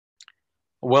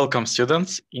Welcome,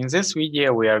 students. In this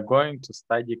video, we are going to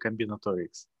study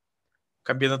combinatorics.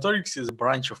 Combinatorics is a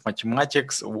branch of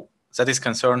mathematics that is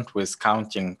concerned with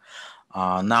counting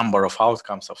number of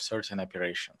outcomes of certain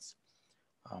operations.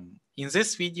 In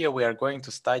this video, we are going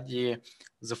to study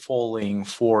the following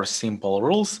 4 simple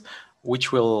rules,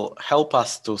 which will help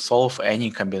us to solve any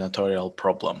combinatorial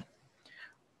problem.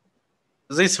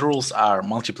 These rules are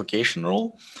multiplication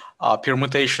rule,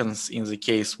 permutations in the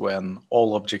case when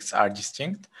all objects are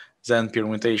distinct, then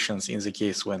permutations in the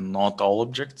case when not all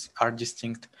objects are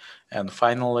distinct, and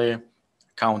finally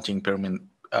counting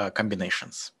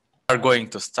combinations. We are going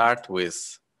to start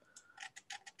with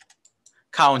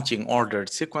counting ordered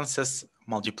sequences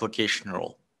multiplication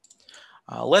rule.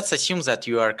 Let's assume that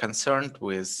you are concerned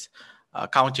with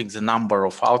counting the number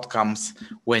of outcomes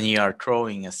when you are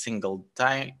throwing a single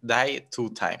die 2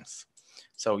 times.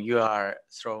 So you are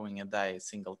throwing a die a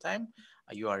single time,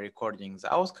 you are recording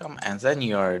the outcome, and then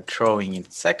you are throwing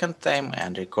it second time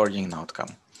and recording an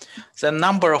outcome. The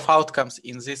number of outcomes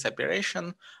in this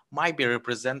operation might be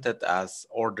represented as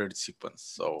ordered sequence.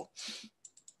 So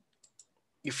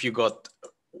if you got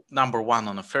number 1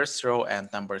 on the first row and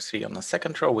number 3 on the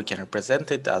second row, we can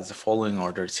represent it as the following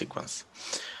ordered sequence.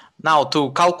 Now,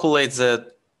 to calculate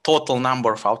the total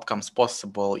number of outcomes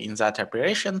possible in that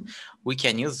operation, we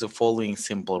can use the following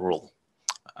simple rule.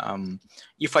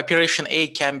 If operation A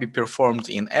can be performed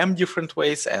in m different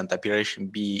ways and operation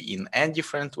B in n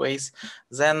different ways,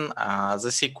 then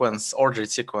the sequence, ordered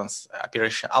sequence,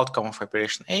 outcome of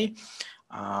operation A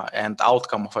and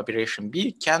outcome of operation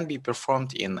B can be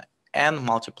performed in n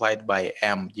multiplied by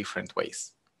m different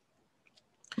ways.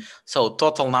 So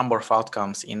total number of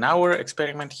outcomes in our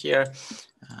experiment here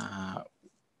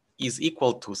is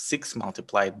equal to 6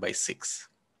 multiplied by 6.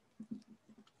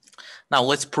 Now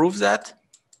let's prove that.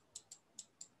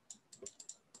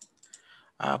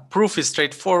 Proof is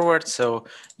straightforward. So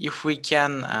if we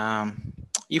can,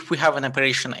 if we have an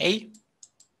operation A,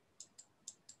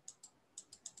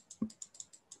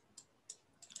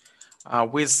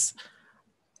 with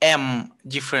m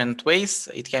different ways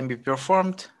it can be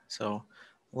performed. So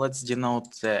let's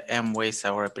denote the m ways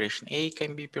our operation A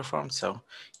can be performed. So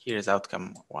here is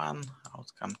outcome 1,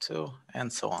 outcome 2,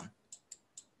 and so on,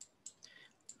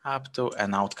 up to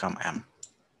an outcome m.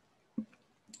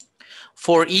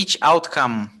 For each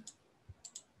outcome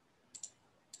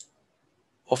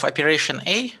of operation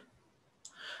A,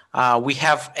 we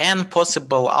have n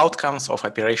possible outcomes of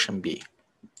operation B.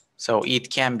 So it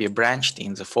can be branched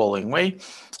in the following way.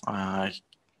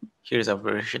 Here's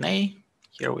operation A.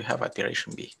 Here we have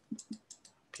operation B.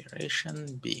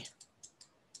 Operation B.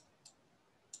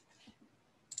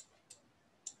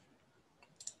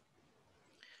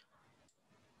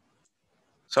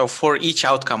 So for each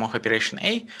outcome of operation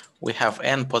A, we have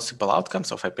n possible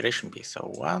outcomes of operation B.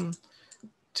 So 1,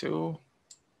 2,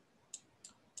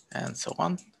 and so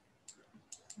on,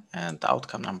 and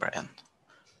outcome number n,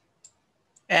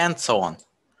 and so on.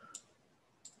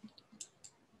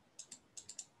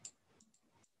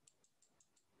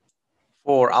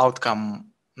 For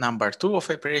outcome number 2 of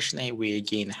operation A, we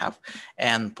again have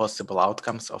n possible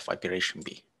outcomes of operation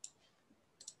B.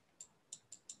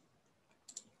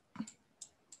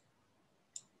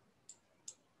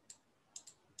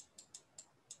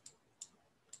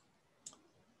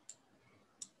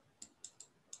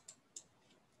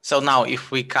 So now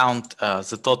if we count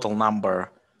the total number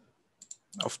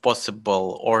of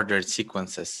possible ordered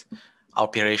sequences,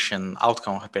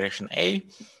 outcome of operation A,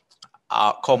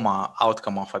 comma,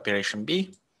 outcome of operation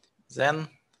B, then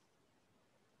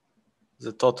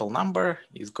the total number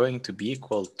is going to be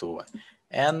equal to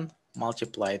n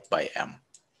multiplied by m.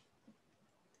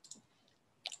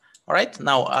 All right,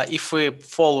 now if we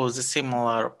follow the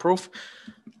similar proof,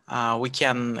 we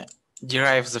can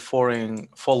derive the following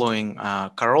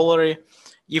corollary.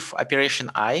 If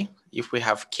operation I, if we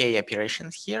have k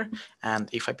operations here, and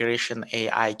if operation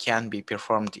AI can be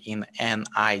performed in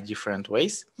ni different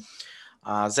ways,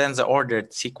 then the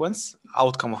ordered sequence,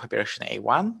 outcome of operation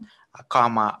A1,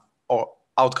 comma, or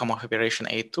outcome of operation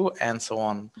A2, and so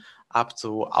on, up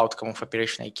to outcome of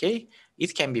operation AK,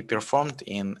 it can be performed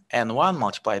in n1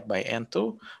 multiplied by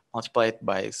n2 multiplied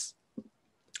by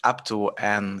up to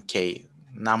nk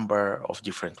number of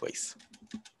different ways.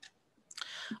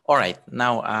 All right,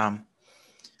 now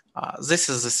this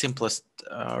is the simplest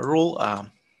rule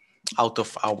out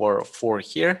of our 4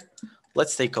 here.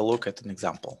 Let's take a look at an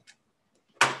example.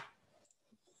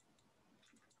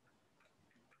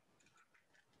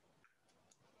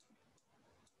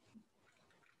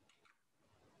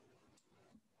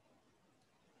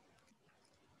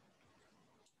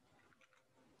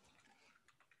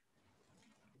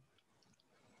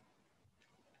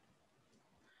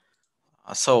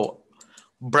 So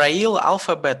Braille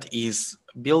alphabet is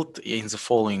built in the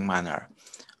following manner.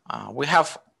 We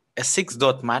have a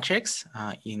 6-dot matrix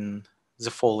in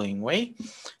the following way.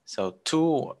 So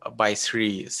 2 by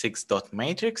 3 6-dot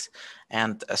matrix,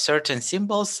 and certain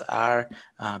symbols are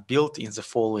built in the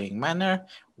following manner.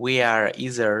 We are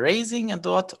either raising a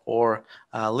dot or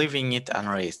leaving it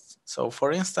unraised. So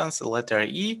for instance, the letter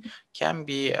E can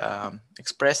be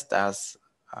expressed as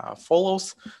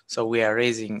follows. So we are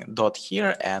raising a dot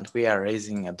here and we are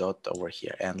raising a dot over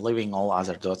here and leaving all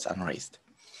other dots unraised.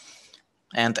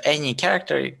 And any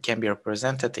character can be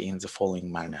represented in the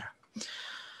following manner.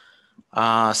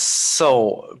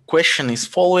 So question is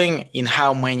following: in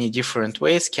how many different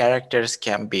ways characters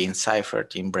can be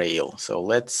enciphered in Braille? So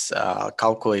let's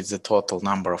calculate the total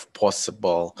number of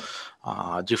possible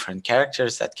different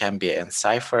characters that can be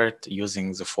enciphered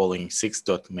using the following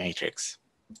 6-dot matrix.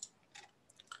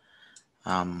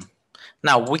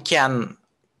 Now we can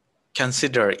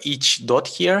consider each dot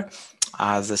here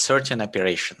as a certain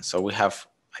operation. So we have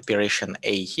operation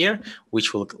A here,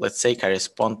 which will, let's say,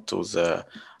 correspond to the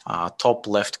top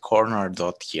left corner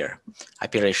dot here.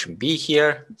 Operation B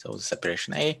here, so this is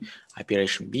operation A,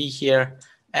 operation B here,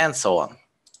 and so on.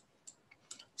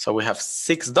 So we have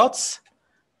 6 dots,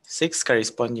 6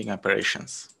 corresponding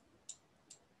operations.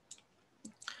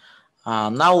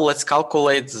 Now let's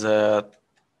calculate the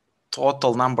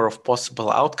total number of possible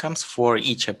outcomes for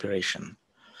each operation.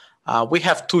 We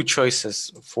have 2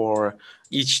 choices for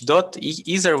each dot.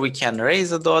 Either we can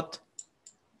raise a dot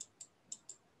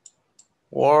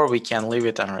or we can leave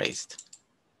it unraised.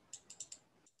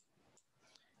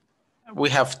 We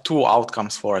have 2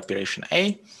 outcomes for operation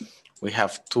A. We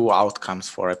have 2 outcomes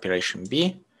for operation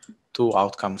B, 2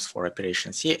 outcomes for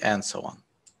operation C, and so on.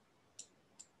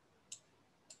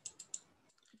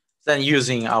 Then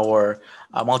using our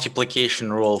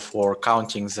multiplication rule for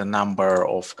counting the number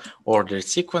of ordered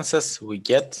sequences, we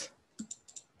get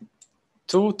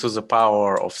 2 to the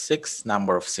power of 6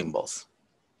 number of symbols.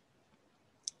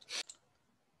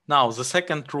 Now, the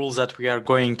second rule that we are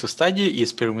going to study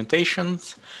is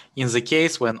permutations in the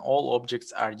case when all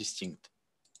objects are distinct.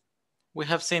 We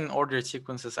have seen ordered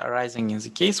sequences arising in the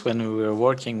case when we were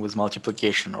working with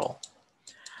multiplication rule.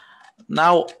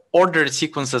 Now, ordered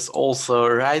sequences also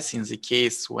arise in the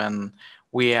case when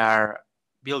we are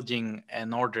building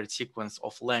an ordered sequence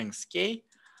of length k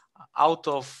out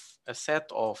of a set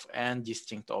of n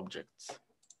distinct objects.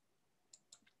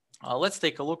 Let's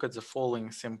take a look at the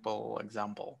following simple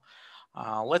example.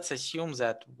 Let's assume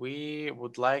that we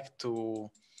would like to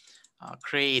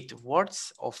create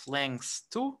words of length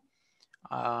 2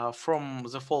 from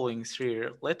the following 3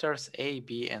 letters A,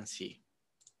 B, and C.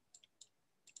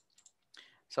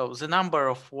 So the number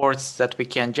of words that we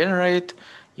can generate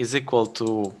is equal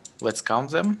to, let's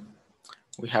count them.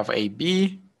 We have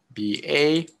AB,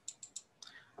 BA,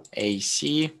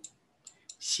 AC,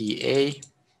 CA,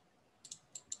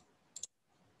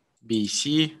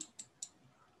 BC,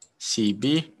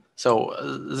 CB. So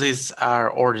these are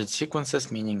ordered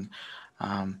sequences, meaning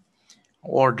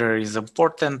order is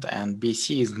important and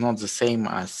BC is not the same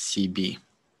as CB.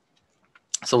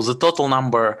 So the total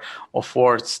number of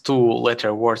words,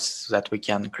 2-letter words that we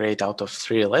can create out of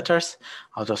 3 letters,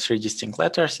 out of 3 distinct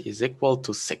letters, is equal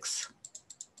to 6.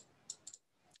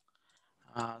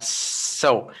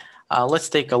 Let's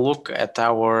take a look at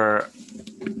our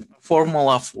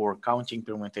formula for counting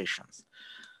permutations.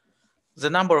 The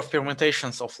number of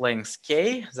permutations of length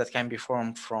k that can be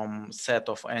formed from set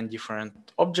of n different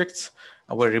objects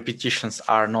where repetitions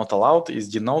are not allowed is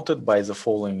denoted by the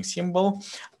following symbol: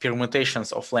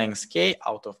 permutations of length k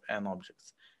out of n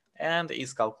objects, and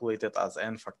is calculated as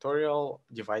n factorial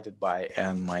divided by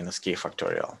n minus k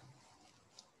factorial.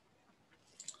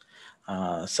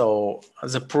 So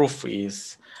the proof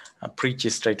is pretty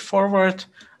straightforward.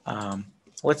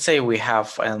 Let's say we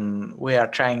are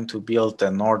trying to build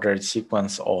an ordered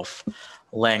sequence of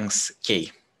length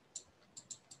k.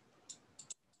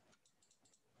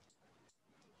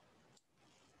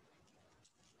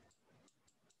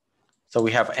 So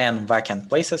we have n vacant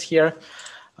places here.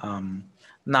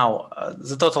 Now,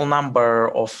 the total number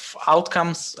of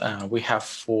outcomes we have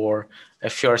for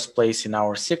a first place in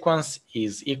our sequence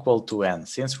is equal to n,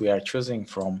 since we are choosing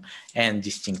from n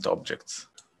distinct objects.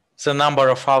 The number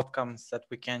of outcomes that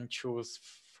we can choose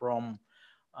from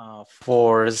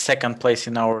for the second place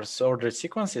in our ordered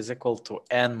sequence is equal to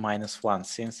n minus 1,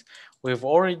 since we've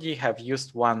already have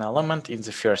used one element in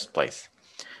the first place.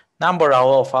 Number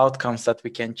of outcomes that we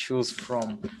can choose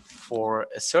from for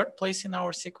a third place in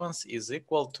our sequence is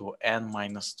equal to n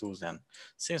minus 2 then,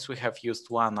 since we have used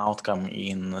one outcome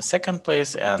in the second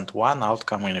place and one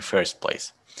outcome in the first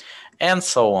place, and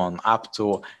so on up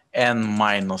to n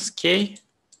minus k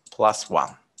plus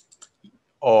 1,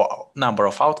 or number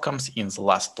of outcomes in the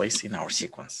last place in our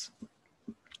sequence,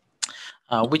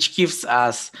 which gives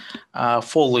us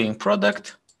following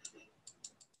product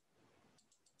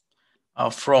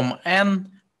from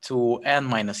n to n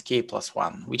minus k plus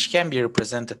 1, which can be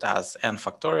represented as n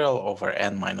factorial over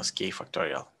n minus k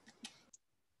factorial.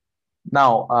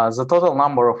 Now, the total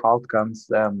number of outcomes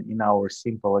in our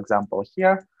simple example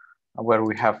here, where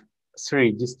we have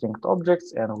 3 distinct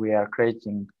objects and we are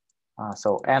creating,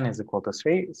 so n is equal to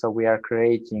 3, so we are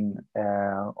creating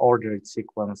an ordered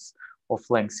sequence of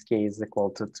length k is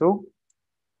equal to 2,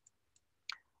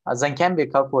 then can be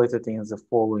calculated in the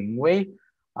following way.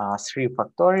 3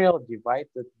 factorial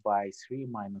divided by 3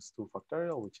 minus 2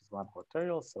 factorial, which is 1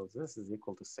 factorial, so this is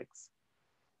equal to 6.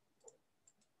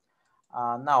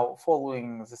 Now,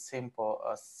 following the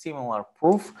similar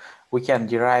proof, we can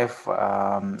derive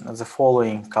the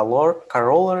following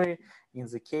corollary in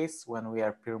the case when we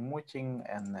are permuting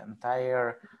an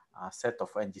entire set of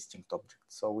n distinct objects.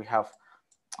 So we have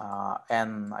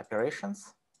n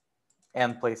operations,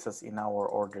 n places in our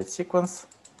ordered sequence,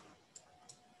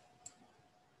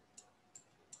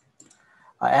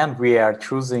 and we are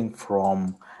choosing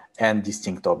from n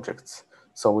distinct objects.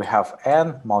 So we have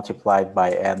n multiplied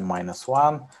by n minus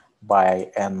 1,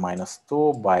 by n minus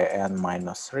 2, by n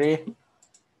minus 3,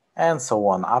 and so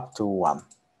on up to 1.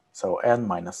 So n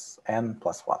minus n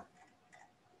plus 1.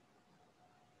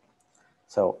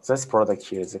 So this product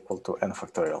here is equal to n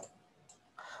factorial.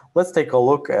 Let's take a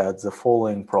look at the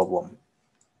following problem.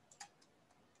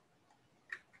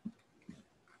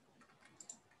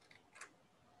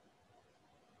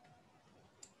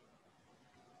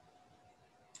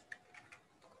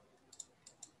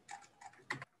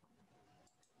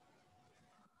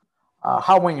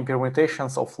 How many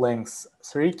permutations of length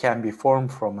 3 can be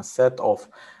formed from a set of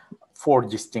 4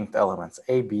 distinct elements,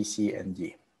 A, B, C, and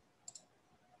D?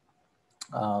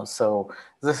 So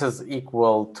this is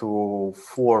equal to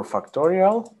 4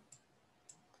 factorial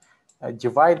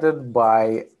divided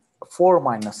by 4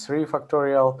 minus 3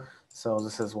 factorial. So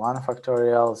this is 1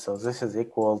 factorial. So this is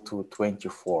equal to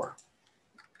 24.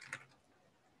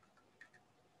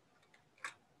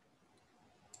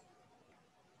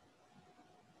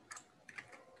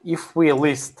 If we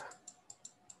list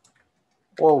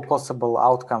all possible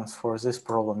outcomes for this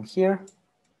problem here,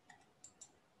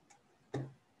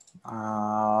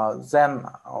 then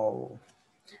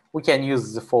we can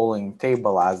use the following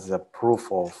table as a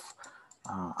proof of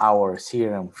our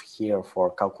theorem here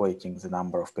for calculating the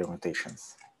number of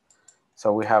permutations.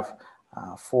 So we have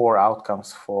 4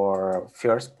 outcomes for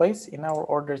first place in our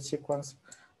ordered sequence.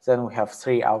 Then we have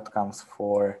 3 outcomes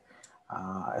for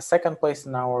a second place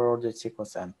in our ordered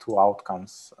sequence and 2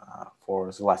 outcomes for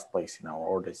the last place in our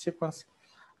ordered sequence.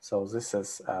 So this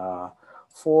is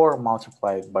 4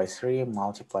 multiplied by 3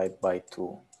 multiplied by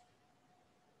 2,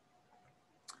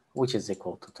 which is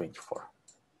equal to 24.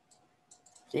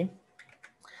 Okay.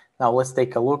 Now let's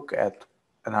take a look at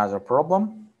another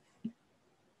problem.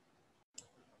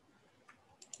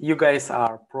 You guys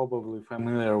are probably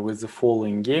familiar with the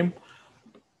following game.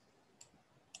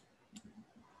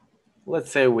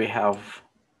 Let's say we have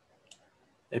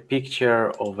a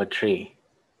picture of a tree.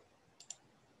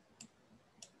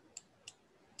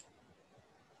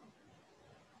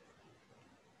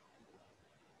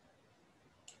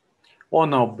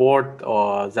 On a board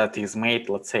that is made,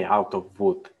 let's say, out of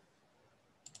wood.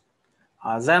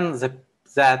 Then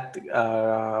that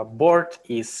board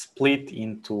is split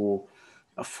into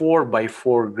a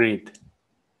 4x4 grid.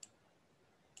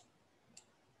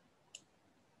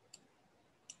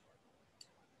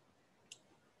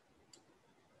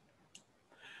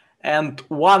 And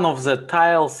one of the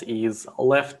tiles is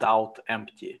left out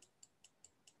empty.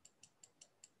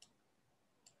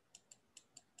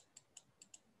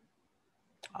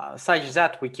 Such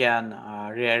that we can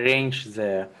rearrange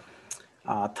the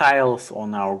tiles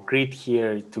on our grid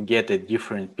here to get a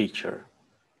different picture.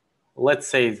 Let's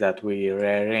say that we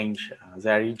rearrange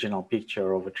the original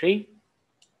picture of a tree.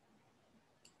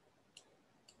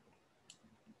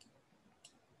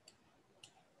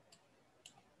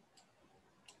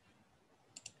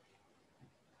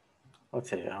 Let's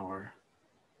say our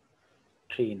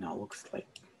tree now looks like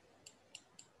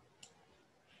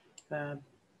that.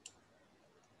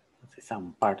 Let's say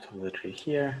some part of the tree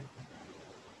here.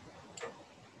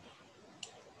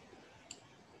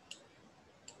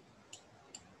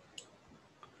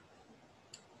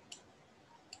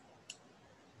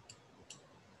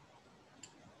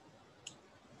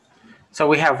 So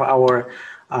we have our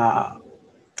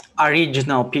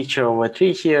original picture of a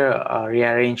tree here,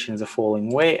 rearranged in the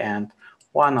following way, and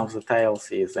one of the tiles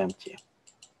is empty.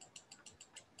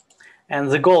 And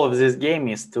the goal of this game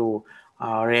is to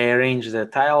rearrange the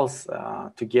tiles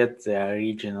to get the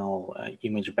original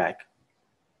image back.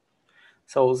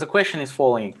 So the question is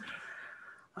following.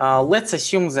 Let's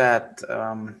assume that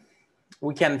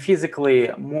we can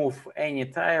physically move any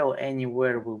tile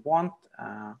anywhere we want.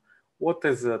 What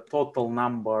is the total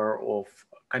number of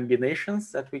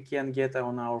combinations that we can get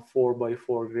on our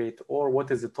 4x4 grid, or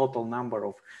what is the total number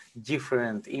of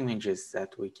different images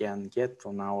that we can get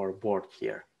on our board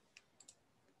here?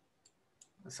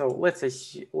 So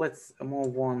let's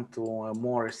move on to a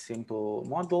more simple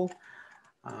model.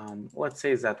 Let's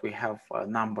say that we have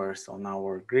numbers on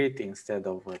our grid instead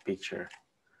of a picture.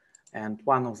 And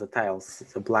one of the tiles,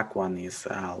 the black one, is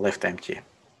left empty.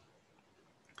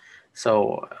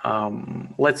 So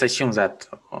let's assume that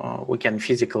we can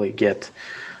physically get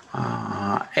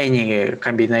any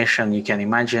combination you can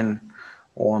imagine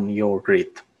on your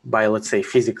grid by, let's say,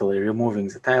 physically removing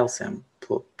the tiles and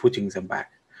putting them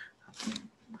back.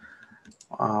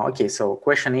 Okay, so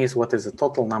question is, what is the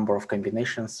total number of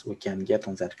combinations we can get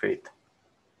on that grid?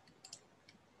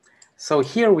 So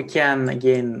here we can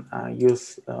again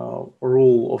use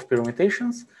rule of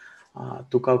permutations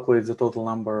to calculate the total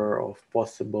number of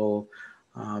possible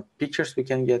pictures we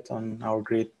can get on our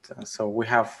grid. So we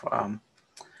have,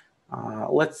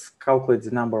 let's calculate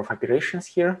the number of operations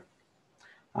here.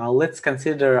 Let's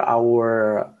consider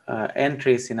our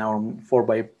entries in our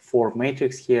 4x4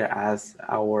 matrix here as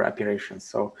our operations.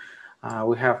 So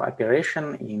we have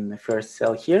operation in the first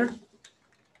cell here.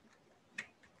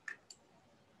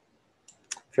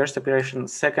 First operation,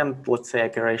 second, let's say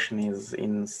operation is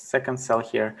in second cell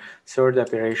here, third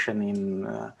operation in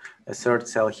a third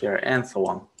cell here, and so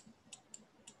on.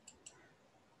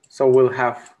 So we'll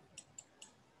have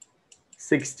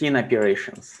 16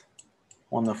 operations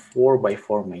on a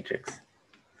 4x4 matrix.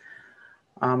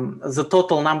 The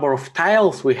total number of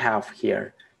tiles we have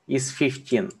here is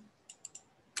 15.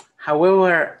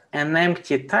 However, an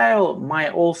empty tile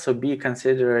might also be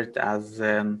considered as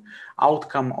an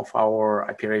outcome of our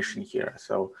operation here.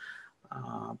 So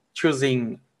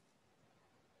choosing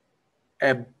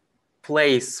a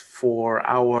place for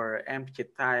our empty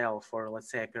tile for,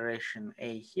 let's say, operation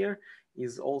A here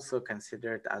is also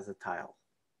considered as a tile.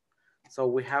 So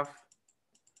we have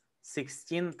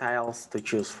 16 tiles to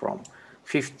choose from,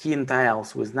 15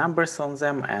 tiles with numbers on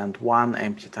them and one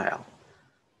empty tile.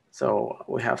 So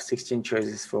we have 16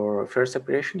 choices for first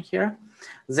operation here.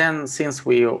 Then since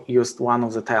we used one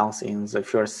of the tiles in the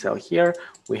first cell here,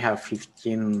 we have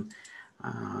 15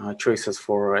 choices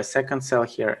for a second cell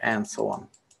here, and so on.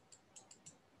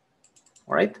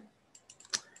 All right,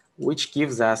 which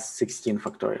gives us 16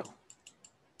 factorial.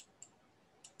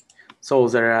 So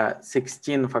there are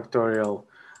 16 factorial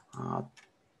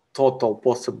total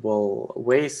possible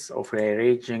ways of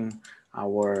rearranging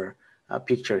our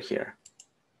picture here.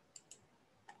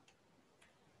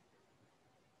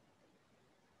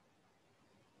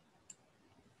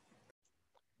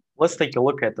 Let's take a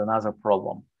look at another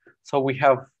problem. So we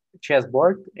have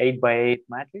chessboard, 8x8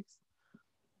 matrix.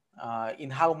 In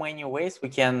how many ways we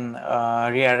can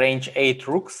rearrange 8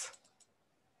 rooks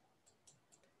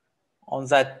on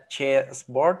that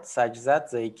chessboard such that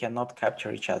they cannot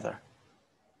capture each other?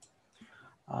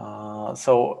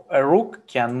 So a rook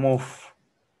can move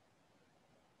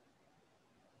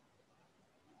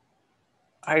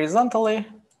horizontally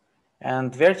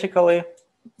and vertically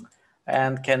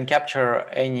and can capture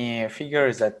any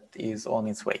figure that is on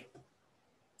its way.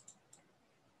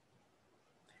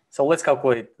 So let's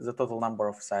calculate the total number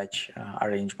of such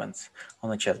arrangements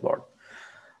on a chessboard.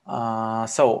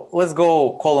 So let's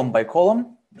go column by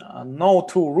column. No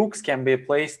two rooks can be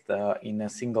placed in a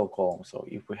single column. So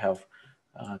if we have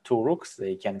two rooks,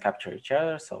 they can capture each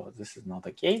other. So this is not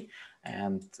okay.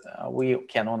 And we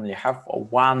can only have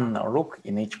one rook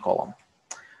in each column.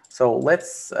 So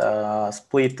let's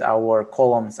split our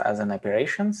columns as an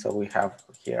operation. So we have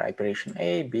here operation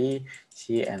A, B,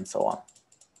 C, and so on.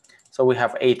 So we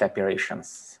have 8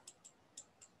 operations.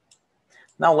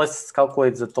 Now let's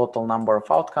calculate the total number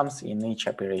of outcomes in each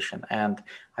operation. And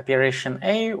operation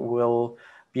A will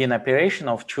be an operation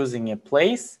of choosing a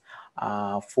place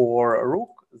for a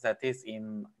rook that is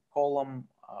in column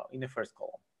in the first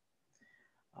column.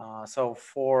 So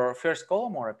for first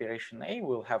column or operation A,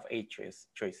 we'll have 8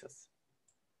 choices.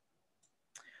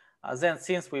 Then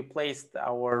since we placed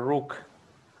our rook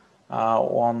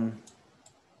on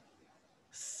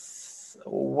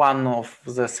one of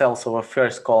the cells of a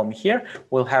first column here,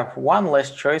 we'll have one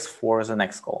less choice for the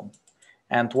next column.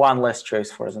 and one less choice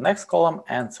for the next column,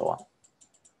 and so on.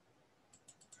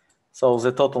 So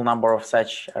the total number of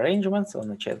such arrangements on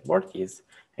the chessboard is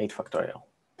 8 factorial.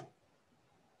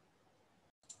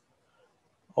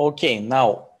 Okay,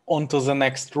 now on to the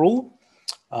next rule.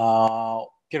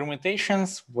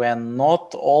 Permutations when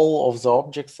not all of the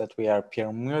objects that we are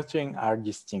permuting are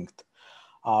distinct.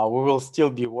 We will still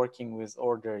be working with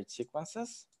ordered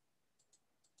sequences.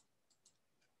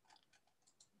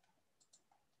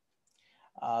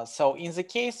 So in the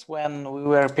case when we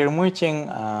were permuting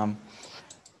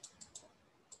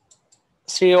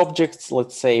 3 objects,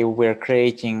 let's say we're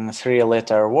creating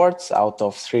 3-letter words out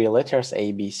of 3 letters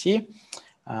A, B, C,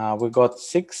 we got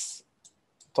 6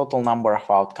 total number of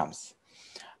outcomes.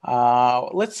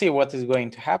 Let's see what is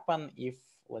going to happen if,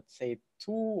 let's say,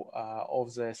 2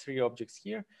 of the 3 objects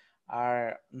here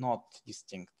are not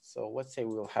distinct. So let's say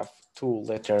we'll have 2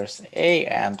 letters A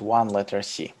and 1 letter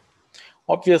C.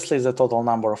 Obviously, the total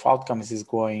number of outcomes is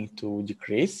going to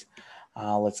decrease.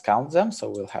 Let's count them. So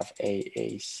we'll have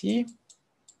AAC,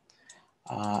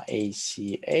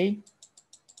 ACA,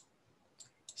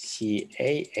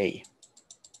 CAA.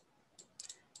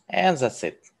 And that's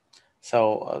it.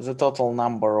 So the total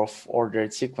number of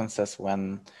ordered sequences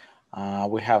when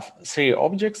we have 3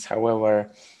 objects,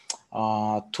 however,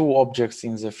 2 objects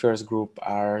in the first group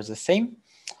are the same,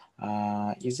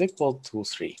 is equal to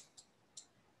 3.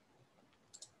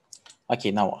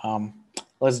 Okay, now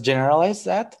let's generalize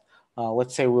that.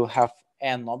 Let's say we'll have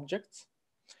n objects,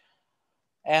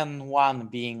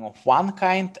 n1 being of one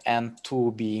kind and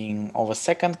 2 being of a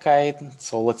second kind.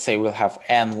 So let's say we'll have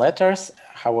n letters.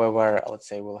 However, let's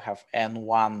say we'll have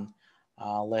n1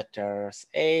 letters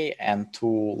A and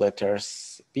 2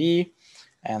 letters B,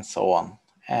 and so on,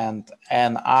 and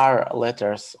nr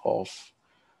letters of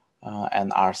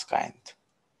nr's kind.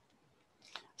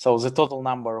 So the total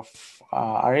number of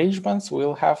arrangements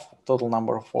we'll have, total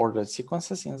number of ordered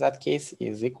sequences in that case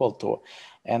is equal to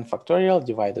n factorial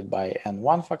divided by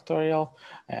n1 factorial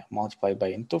multiplied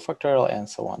by n2 factorial and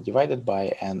so on, divided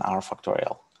by nr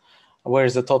factorial. Where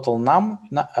the total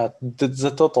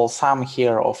the total sum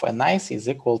here of ni's is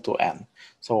equal to n.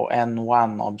 So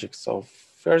n1 objects of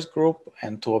first group,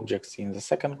 n2 objects in the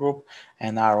second group,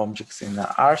 and r objects in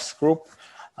the r's group.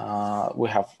 We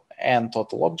have n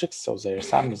total objects, so their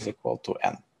sum is equal to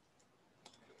n.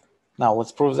 Now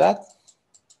let's prove that.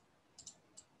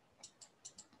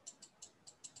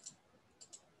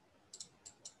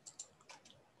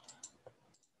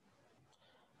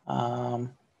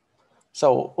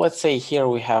 So let's say here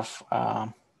we have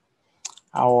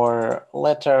our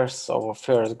letters of a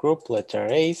first group, letter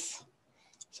A's.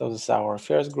 So this is our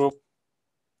first group.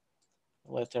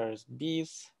 Letters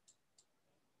B's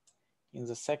in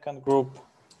the second group,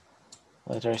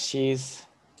 letter C's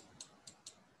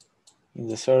in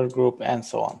the third group, and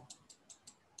so on.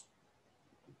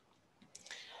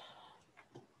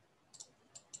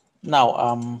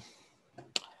 Now,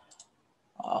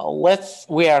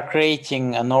 we are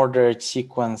creating an ordered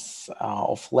sequence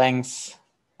of length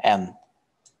n.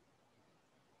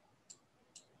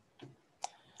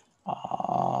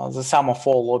 The sum of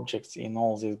all objects in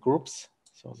all these groups.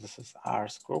 So this is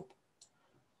R's group.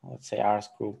 Let's say R's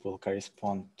group will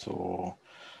correspond to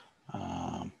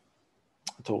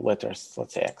letters,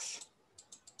 let's say X.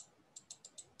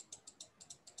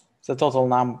 The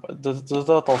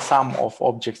total sum of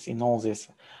objects in all these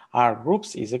R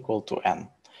groups is equal to n.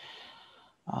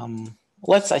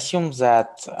 Let's assume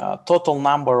that total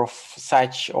number of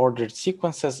such ordered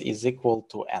sequences is equal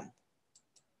to n.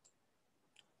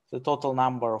 The total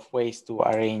number of ways to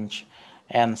arrange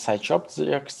n such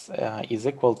objects is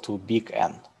equal to big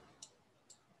N.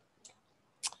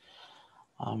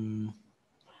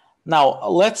 Now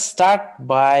let's start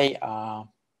by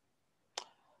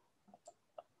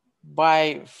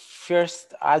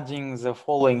first adding the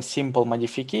following simple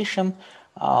modification.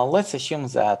 Let's assume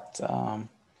that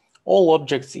all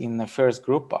objects in the first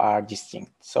group are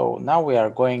distinct. So now we are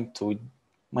going to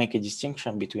make a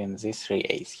distinction between these 3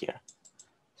 A's here.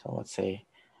 So let's say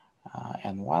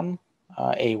N1,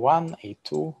 A1,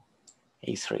 A2,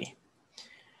 A3.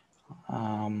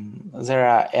 There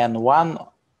are N1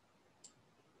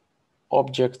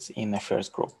 objects in the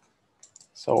first group.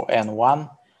 So N1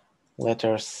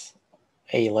 letters,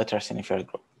 A letters in the first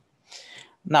group.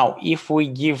 Now, if we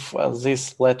give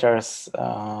these letters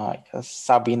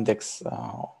sub-index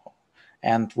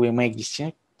and we make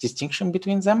distinction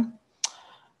between them,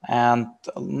 and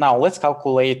now let's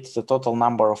calculate the total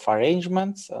number of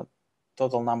arrangements,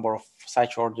 total number of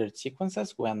such ordered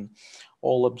sequences when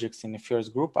all objects in the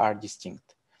first group are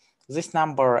distinct. This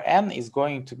number n is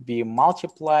going to be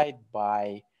multiplied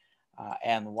by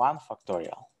n1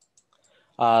 factorial.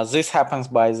 This happens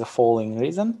by the following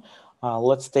reason.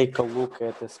 Let's take a look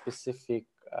at a specific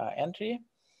entry.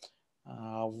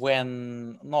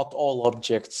 When not all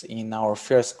objects in our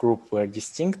first group were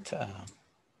distinct,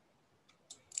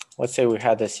 let's say we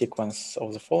had a sequence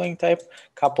of the following type,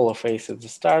 couple of A's at the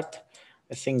start,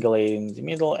 a single A in the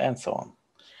middle, and so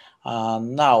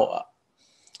on. Now,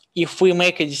 if we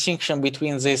make a distinction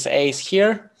between these A's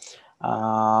here,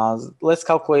 let's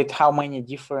calculate how many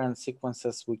different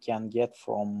sequences we can get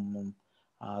from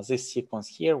this sequence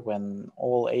here when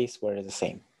all A's were the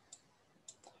same.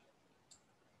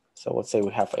 So let's say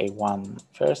we have A1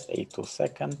 first, A2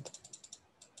 second,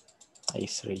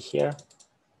 A3 here,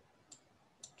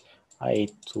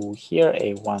 A2 here,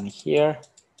 A1 here,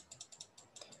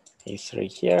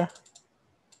 A3 here,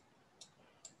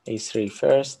 A3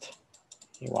 first,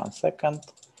 A1 second,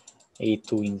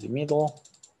 A2 in the middle,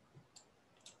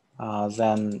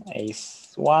 then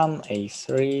A1,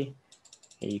 A3,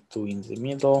 A2 in the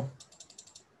middle,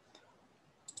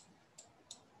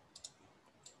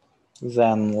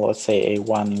 then let's say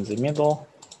A1 in the middle,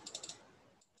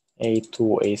 A2,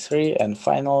 A3, and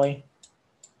finally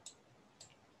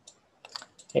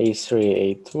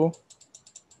A3, A2,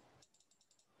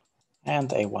 and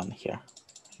A1 here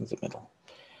in the middle.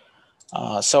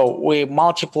 So we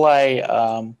multiply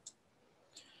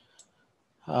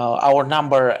our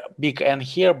number big N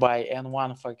here by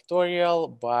N1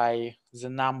 factorial by the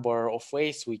number of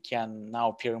ways we can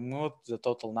now permute the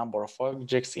total number of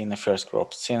objects in the first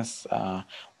group, since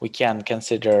we can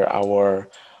consider our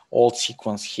old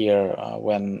sequence here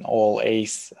when all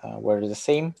A's were the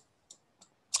same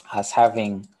as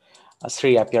having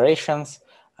 3 operations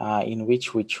in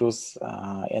which we choose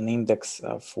an index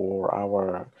for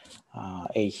our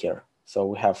A here. So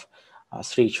we have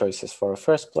 3 choices for a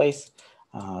first place,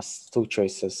 2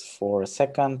 choices for a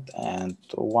second, and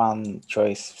 1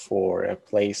 choice for a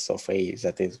place of A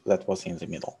that was in the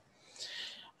middle,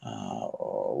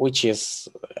 which is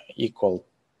equal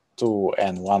to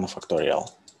N1 factorial,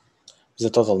 the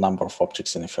total number of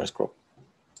objects in the first group.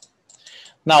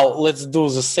 Now let's do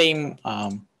the same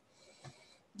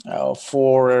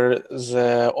for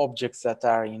the objects that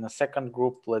are in a second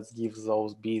group. Let's give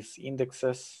those B's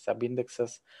indexes,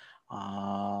 subindexes.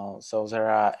 So there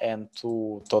are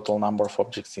N2 total number of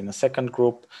objects in a second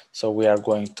group. So we are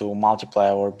going to multiply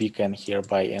our big N here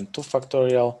by N2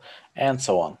 factorial and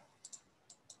so on.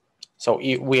 So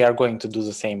we are going to do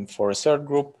the same for a third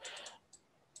group,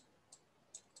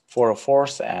 for a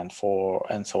fourth, and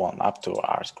so on up to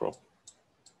R's group.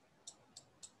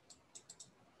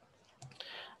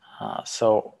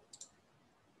 So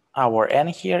our N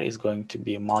here is going to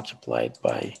be multiplied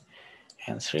by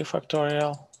N3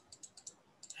 factorial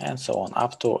and so on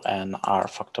up to NR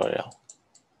factorial.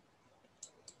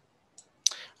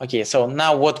 Okay, so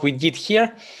now what we did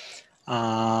here,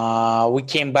 we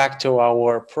came back to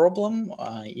our problem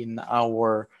in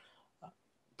our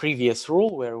previous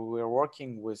rule where we were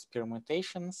working with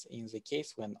permutations in the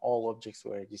case when all objects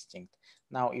were distinct.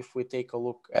 Now, if we take a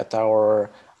look at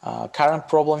our current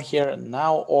problem here,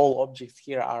 now all objects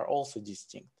here are also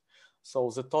distinct.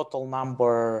 So the total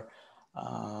number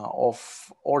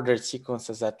of ordered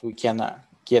sequences that we can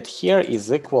get here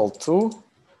is equal to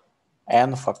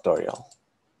N factorial,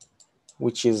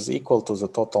 which is equal to the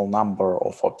total number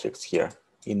of objects here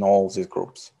in all these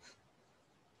groups.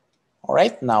 All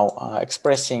right, now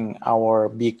expressing our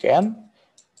big N.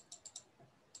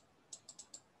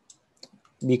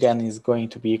 Big N is going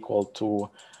to be equal to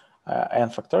N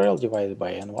factorial divided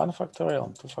by N1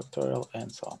 factorial, N2 factorial,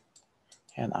 and so on,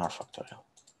 and R factorial.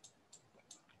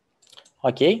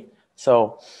 Okay,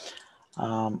 so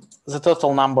the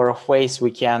total number of ways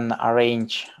we can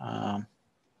arrange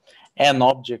N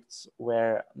objects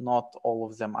where not all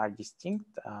of them are distinct,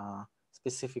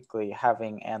 specifically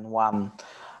having N1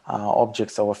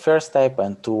 objects of a first type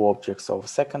and 2 objects of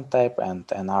second type and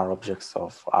NR objects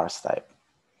of R's type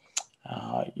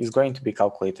is going to be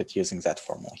calculated using that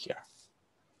formula here.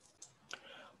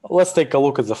 Let's take a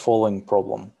look at the following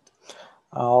problem.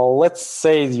 Let's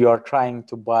say you are trying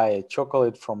to buy a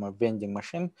chocolate from a vending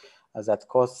machine that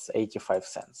costs 85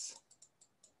 cents.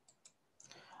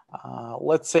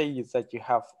 Let's say that you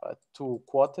have 2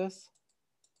 quarters,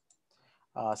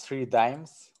 3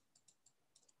 dimes,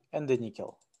 and a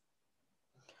nickel.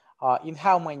 In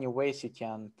how many ways you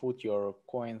can put your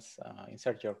coins,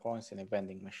 insert your coins in a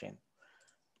vending machine?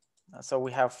 So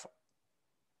we have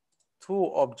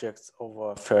 2 objects of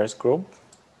a first group.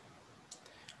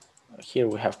 Here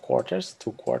we have quarters,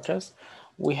 2 quarters.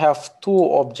 We have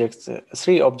 2 objects,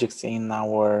 3 objects in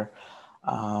our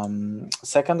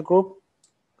second group,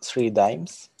 3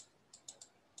 dimes.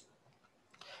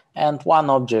 And one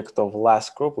object of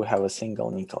last group, we have a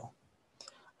single nickel.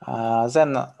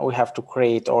 Then we have to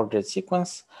create ordered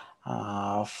sequence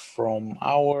from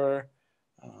our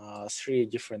three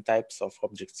different types of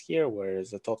objects here, where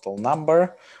the total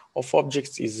number of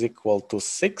objects is equal to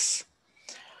 6.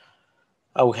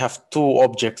 We have two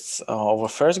objects of a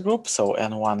first group, so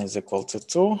n1 is equal to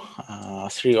 2,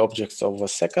 three objects of a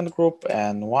second group,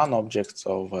 and one object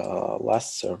of a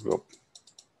last third group.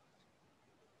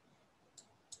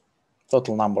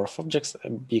 Total number of objects,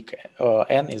 big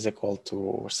N, is equal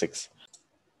to 6.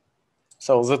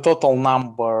 So the total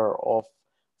number of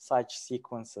such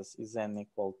sequences is then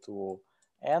equal to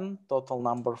N, total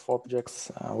number of objects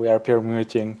we are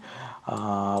permuting,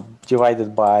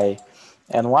 divided by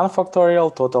N1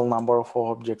 factorial, total number of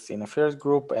objects in the first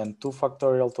group, and 2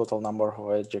 factorial, total number of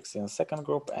objects in the second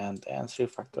group, and N3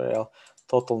 factorial,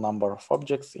 total number of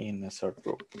objects in the third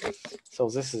group. So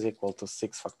this is equal to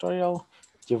 6 factorial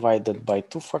divided by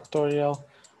 2 factorial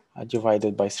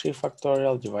divided by 3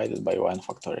 factorial divided by 1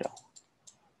 factorial,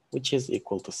 which is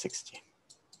equal to 60.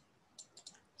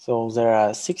 So there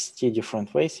are 60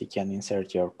 different ways you can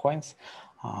insert your coins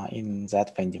in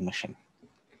that vending machine.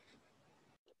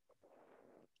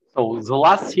 So the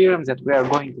last theorem that we are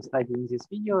going to study in this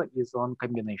video is on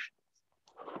combinations,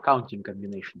 counting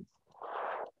combinations.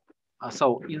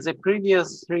 So in the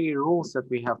previous three rules that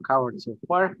we have covered so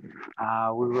far,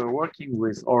 we were working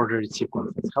with ordered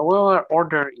sequences. However,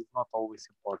 order is not always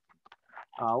important.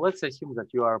 Let's assume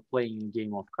that you are playing a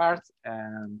game of cards,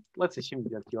 and let's assume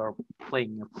that you are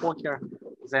playing a poker,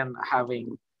 then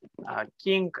having a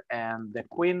king and the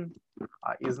queen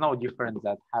is no different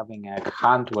than having a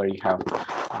hand where you have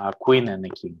a queen and a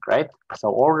king, right? So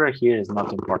order here is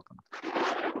not important.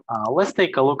 Let's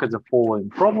take a look at the following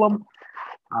problem.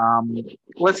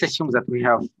 Let's assume that we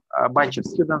have a bunch of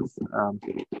students,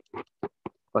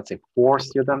 let's say 4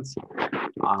 students,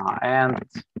 and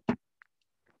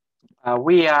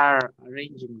we are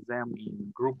arranging them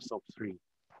in groups of 3.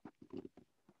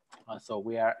 So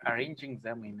we are arranging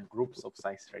them in groups of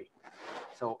size 3.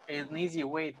 So an easy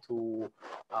way to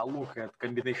look at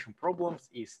combination problems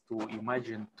is to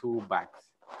imagine 2 bags.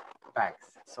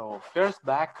 So first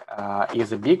bag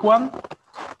is a big one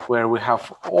where we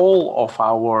have all of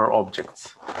our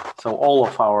objects. So all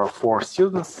of our 4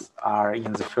 students are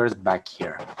in the first bag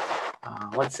here.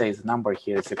 Let's say the number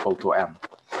here is equal to n.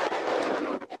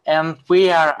 And we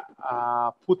are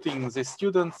putting the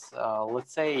students,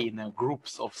 let's say, in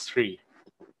groups of 3.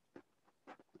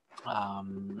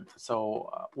 So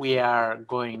we are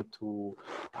going to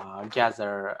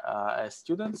gather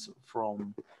students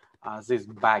from this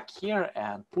bag here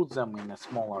and put them in a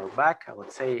smaller bag,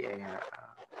 let's say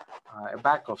a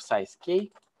bag of size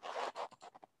k.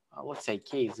 Let's say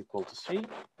k is equal to 3,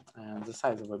 and the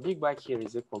size of a big bag here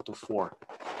is equal to 4.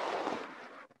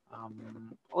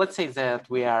 Let's say that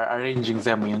we are arranging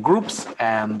them in groups,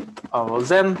 and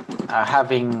then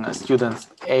having students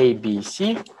A, B,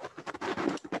 C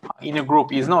in a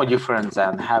group is no different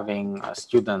than having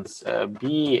students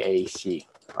B, A, C,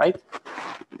 right?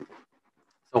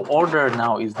 So order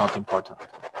now is not important.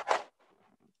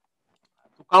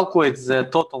 To calculate the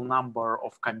total number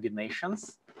of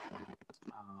combinations,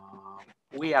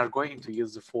 we are going to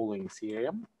use the following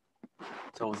theorem.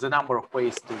 So the number of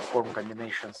ways to form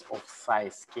combinations of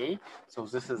size k. So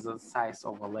this is the size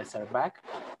of a lesser bag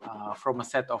from a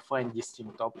set of n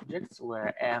distinct objects,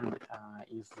 where n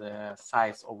is the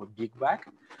size of a big bag.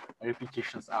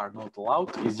 Repetitions are not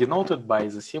allowed. Is denoted by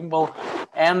the symbol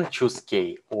n choose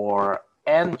k, or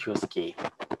n choose k.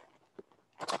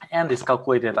 And is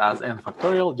calculated as n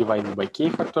factorial divided by k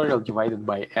factorial divided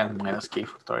by n minus k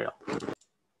factorial.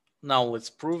 Now let's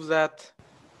prove that.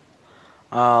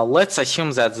 Let's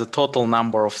assume that the total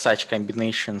number of such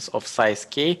combinations of size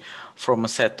k from a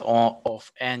set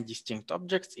of n distinct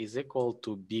objects is equal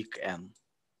to big N.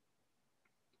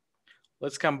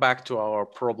 Let's come back to our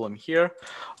problem here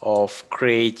of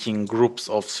creating groups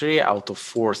of 3 out of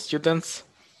 4 students.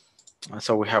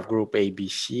 So we have group A, B,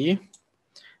 C.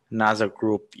 Another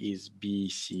group is B,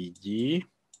 C, D.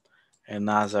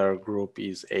 Another group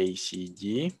is A, C,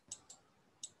 D.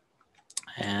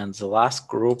 And the last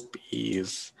group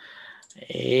is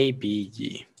A, B,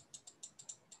 D.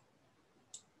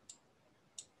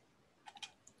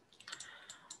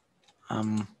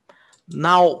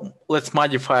 Now let's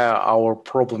modify our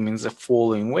problem in the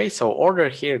following way. So order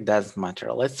here doesn't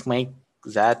matter. Let's make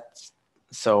that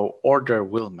so order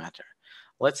will matter.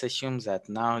 Let's assume that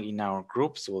now in our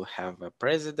groups we'll have a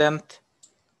president,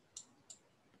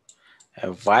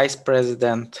 a vice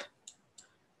president,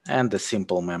 and a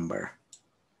simple member.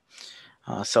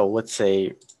 So let's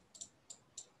say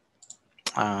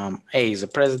A is a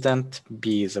president,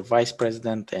 B is a vice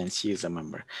president, and C is a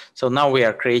member. So now we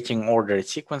are creating ordered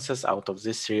sequences out of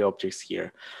these three objects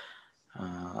here.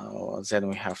 Then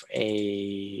we have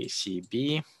A, C,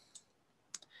 B.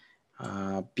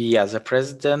 B as a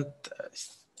president,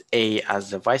 A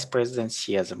as a vice president,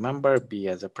 C as a member, B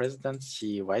as a president,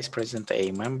 C vice president,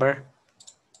 A member,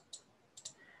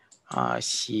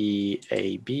 C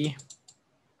A B,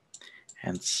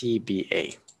 and C B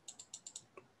A.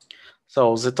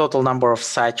 So the total number of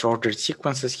such ordered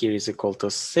sequences here is equal to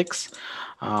 6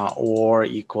 or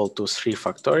equal to 3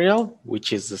 factorial,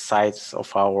 which is the size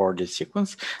of our ordered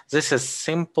sequence. This is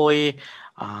simply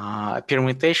a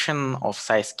permutation of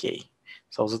size k.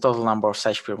 So the total number of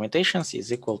such permutations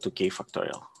is equal to k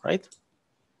factorial, right?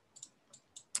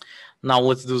 Now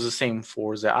let's do the same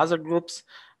for the other groups.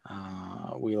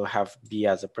 We'll have B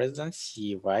as a president,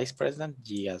 C vice president,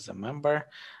 D as a member,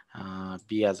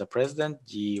 B as a president,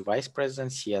 D vice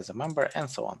president, C as a member, and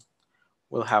so on.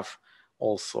 We'll have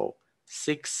also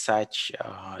 6 such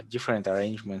different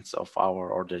arrangements of our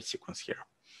ordered sequence here,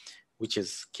 which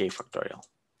is k factorial.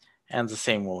 And the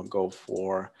same will go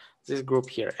for this group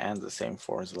here and the same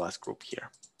for the last group here.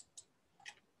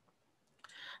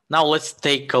 Now let's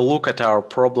take a look at our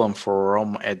problem for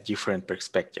ROM at different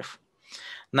perspective.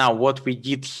 Now what we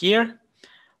did here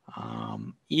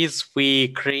is we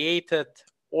created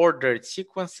ordered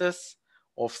sequences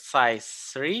of size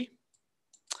 3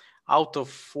 out of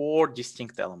 4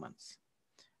 distinct elements.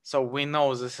 So we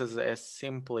know this is a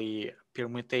simply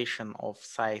permutation of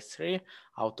size 3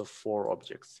 out of 4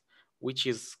 objects, which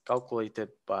is calculated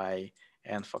by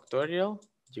n factorial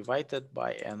divided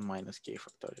by n minus k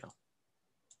factorial.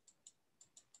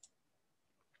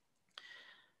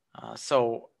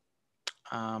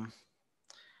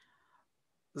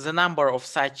 The number of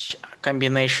such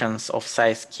combinations of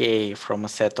size k from a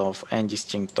set of n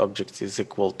distinct objects is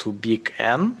equal to big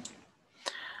N.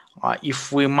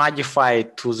 If we modify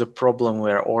it to the problem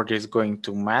where order is going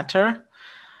to matter,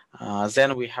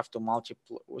 then we have to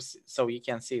multiply. So you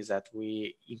can see that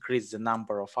we increase the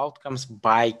number of outcomes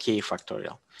by k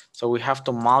factorial. So we have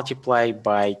to multiply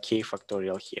by k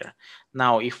factorial here.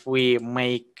 Now, if we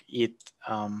make it,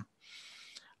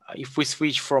 if we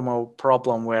switch from a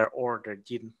problem where order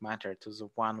didn't matter to the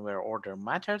one where order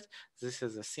mattered, this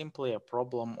is simply a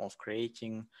problem of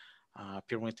creating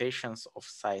permutations of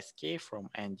size k from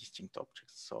n distinct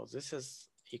objects. So this is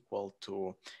equal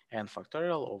to n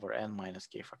factorial over n minus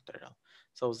k factorial.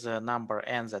 So the number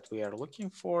n that we are looking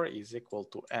for is equal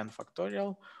to n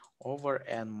factorial over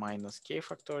n minus k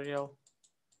factorial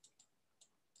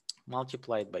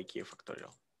multiplied by k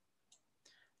factorial.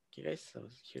 Okay, guys, so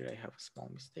here I have a small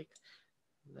mistake.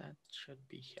 That should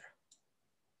be here.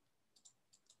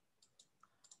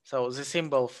 So the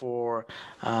symbol for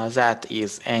that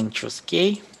is n choose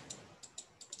k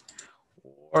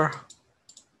or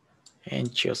n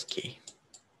choose k.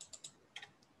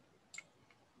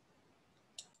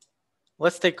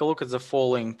 Let's take a look at the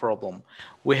following problem.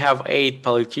 We have 8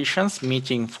 politicians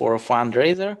meeting for a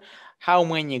fundraiser. How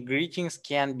many greetings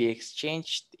can be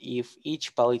exchanged if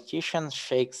each politician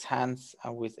shakes hands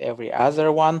with every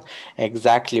other one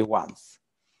exactly once?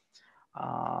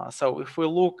 So if we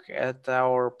look at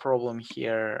our problem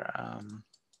here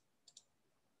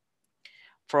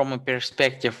from a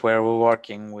perspective where we're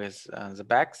working with the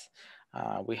bags,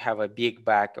 we have a big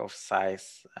bag of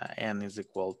size n is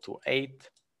equal to 8.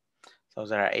 So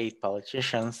there are 8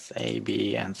 politicians, A,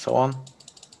 B, and so on.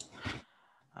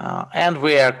 And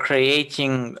we are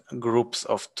creating groups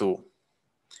of 2.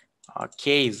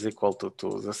 K is equal to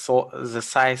 2. The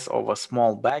size of a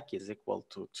small bag is equal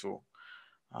to 2.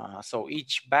 So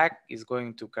each bag is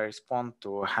going to correspond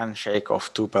to a handshake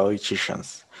of 2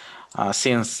 politicians.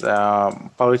 Since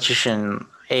politician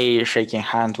A shaking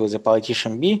hand with a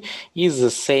politician B is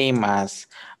the same as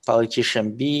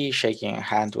politician B shaking a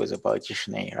hand with a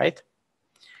politician A, right?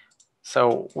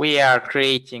 So we are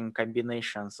creating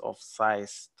combinations of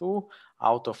size 2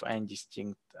 out of n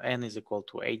distinct, n is equal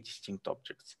to 8 distinct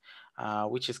objects,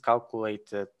 which is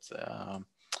calculated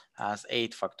as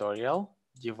 8 factorial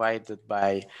divided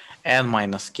by n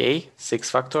minus k,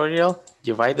 6 factorial,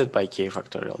 divided by k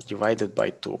factorial, divided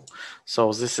by 2.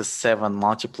 So this is 7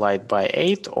 multiplied by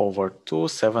 8 over 2,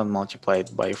 7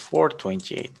 multiplied by 4,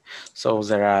 28. So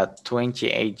there are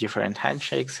 28 different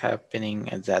handshakes happening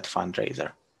at that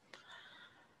fundraiser.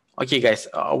 Okay, guys,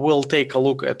 we'll take a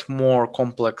look at more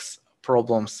complex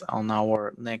problems on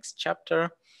our next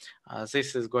chapter.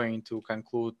 This is going to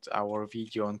conclude our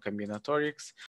video on combinatorics.